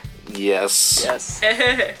my? Yes. Yes.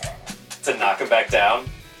 To knock him back down.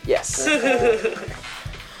 Yes.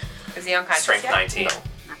 Is he unconscious Strength yet? 19.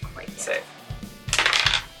 Not quite yet. Save.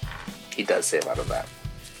 He does save out of that.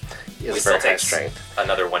 He has He a still very high takes strength.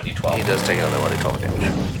 another 1d12. He does take another 1d12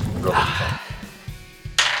 damage. Roll d12.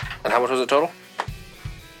 And how much was it total?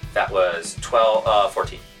 That was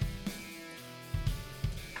 14.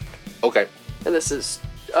 Okay. And this is.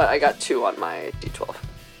 I got 2 on my d12.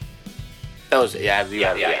 That was, yeah,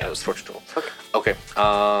 Yeah. it was 14 total. Okay.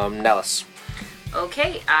 Nellis.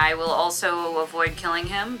 Okay, I will also avoid killing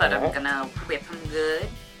him, but I'm gonna whip him good.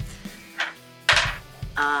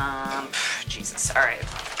 Jesus. All right.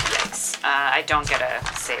 Yikes. I don't get a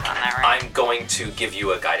save on that, right? I'm going to give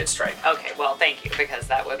you a guided strike. Okay. Well, thank you because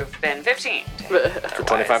that would have been 15. For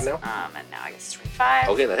 25 now? And now I guess 25.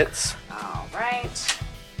 Okay, that hits. All right.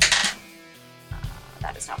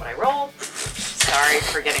 That is not what I rolled. Sorry,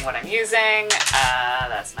 forgetting what I'm using.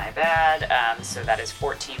 That's my bad. So that is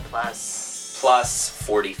 14 plus. Plus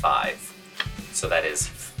 45. So that is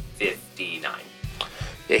 59.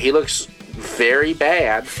 Yeah, he looks very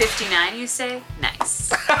bad. 59, you say?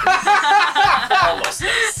 Nice. Almost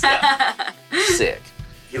nice. Yeah. Sick.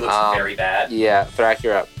 He looks very bad. Yeah, Thrak,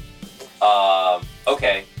 you're up.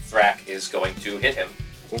 Okay. Thrak is going to hit him.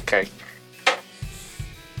 Okay.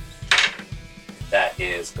 That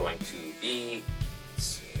is going to be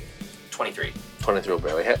 23. 23 will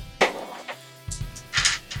barely hit.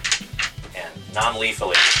 And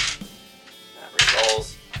non-lethally. That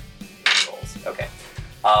rolls. Okay.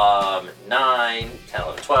 9, 10,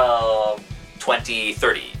 11, 12, 20,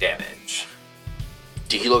 30 damage.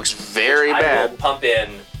 He looks very I will bad. pump in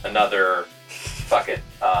another. Fuck it.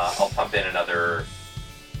 I'll pump in another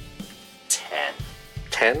 10.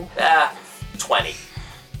 10? 20.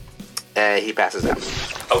 He passes out.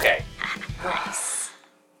 Okay.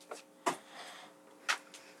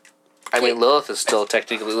 I mean, Lilith is still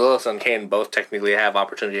technically... Lilith and Kane both technically have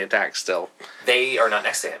opportunity attacks still. They are not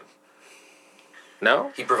next to him.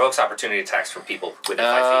 No? He provokes opportunity attacks from people within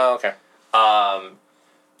 5 feet. Okay.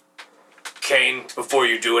 Kane, before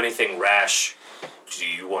you do anything rash, do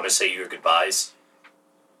you want to say your goodbyes?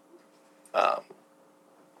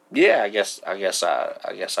 Yeah, I guess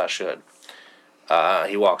I should.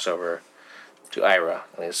 He walks over to Ira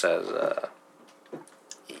and he says,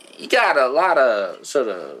 "You got a lot of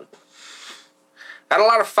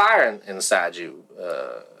fire inside you,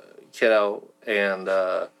 kiddo, and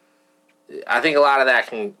I think a lot of that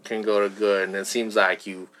can go to good. And it seems like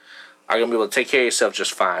you are gonna be able to take care of yourself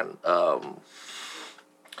just fine.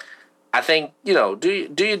 I think, do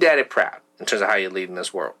your daddy proud in terms of how you're leading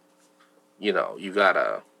this world. You got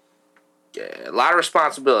a lot of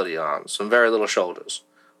responsibility on some very little shoulders.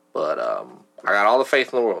 But I got all the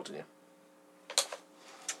faith in the world in you.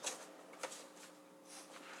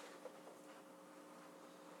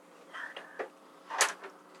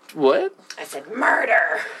 What? I said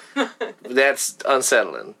murder. That's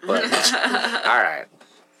unsettling, but all right.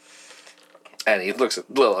 And he looks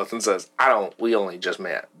at Lilith and says, we only just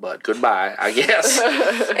met, but goodbye, I guess.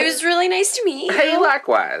 It was really nice to meet you. Hey,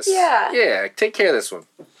 likewise. Yeah. Yeah, take care of this one.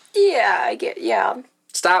 Yeah.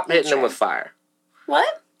 Stop hitting him with fire.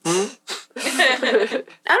 What? I don't know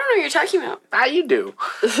what you're talking about. You do.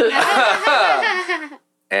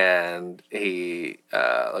 And he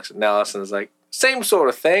looks at Nellis and is like, same sort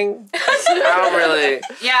of thing.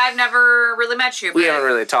 Yeah, I've never really met you. We haven't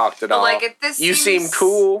really talked at all. You seem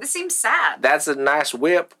cool. This seems sad. That's a nice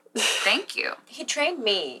whip. Thank you. He trained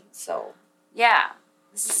me, so. Yeah,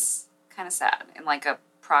 this is kind of sad. In like a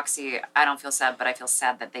proxy, I don't feel sad, but I feel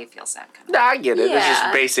sad that they feel sad. Kind of. Nah, I get it. Yeah. It's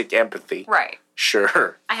just basic empathy. Right.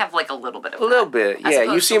 Sure. I have like a little bit of A little bit, yeah.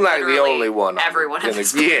 You seem like the only one. Everyone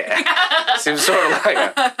has. Yeah. Seems sort of like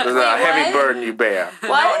a heavy burden you bear.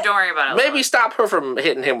 What? Don't worry about it. Maybe stop her from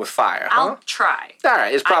hitting him with fire, huh? I'll try. All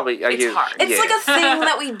right, it's probably... It's hard. It's like a thing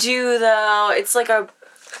that we do, though. It's like a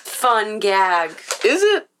fun gag. Is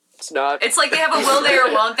it? It's not. It's like they have a will they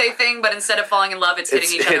or won't they thing, but instead of falling in love, it's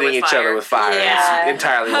hitting each other with fire. Yeah. It's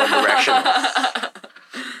entirely one direction.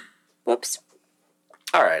 Whoops.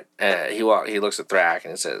 All right. He looks at Thrak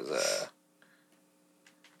and he says,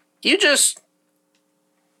 You just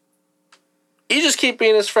keep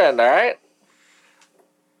being his friend, all right?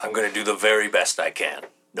 I'm going to do the very best I can,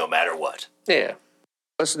 no matter what. Yeah.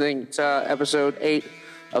 Listening to episode 8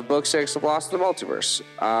 of Book 6 of Lost in the Multiverse.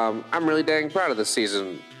 I'm really dang proud of this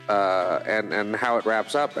season and how it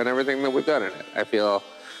wraps up and everything that we've done in it. I feel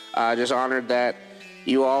just honored that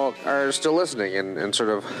you all are still listening and sort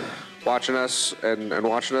of watching us and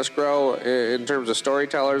watching us grow in terms of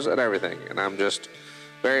storytellers and everything. And I'm just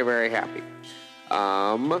very, very happy.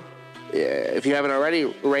 If you haven't already,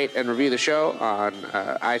 rate and review the show on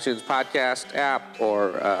iTunes podcast app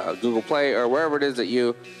or Google Play or wherever it is that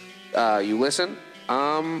you listen.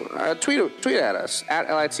 Tweet at us at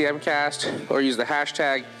LITMcast or use the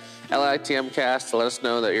hashtag LITMcast to let us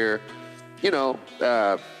know that you're,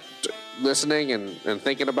 listening and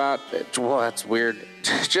thinking about it. Well, that's weird.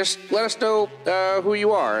 Just let us know who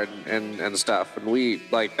you are and stuff, and we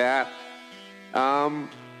like that.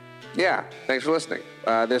 Yeah, thanks for listening.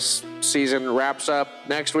 This season wraps up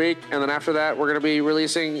next week, and then after that, we're going to be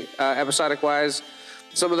releasing episodic-wise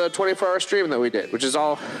some of the 24-hour stream that we did, which is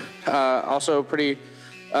all also pretty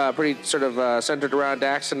sort of centered around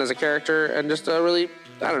Daxon as a character, and just a really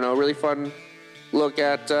fun look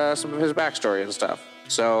at some of his backstory and stuff.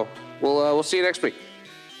 So we'll see you next week.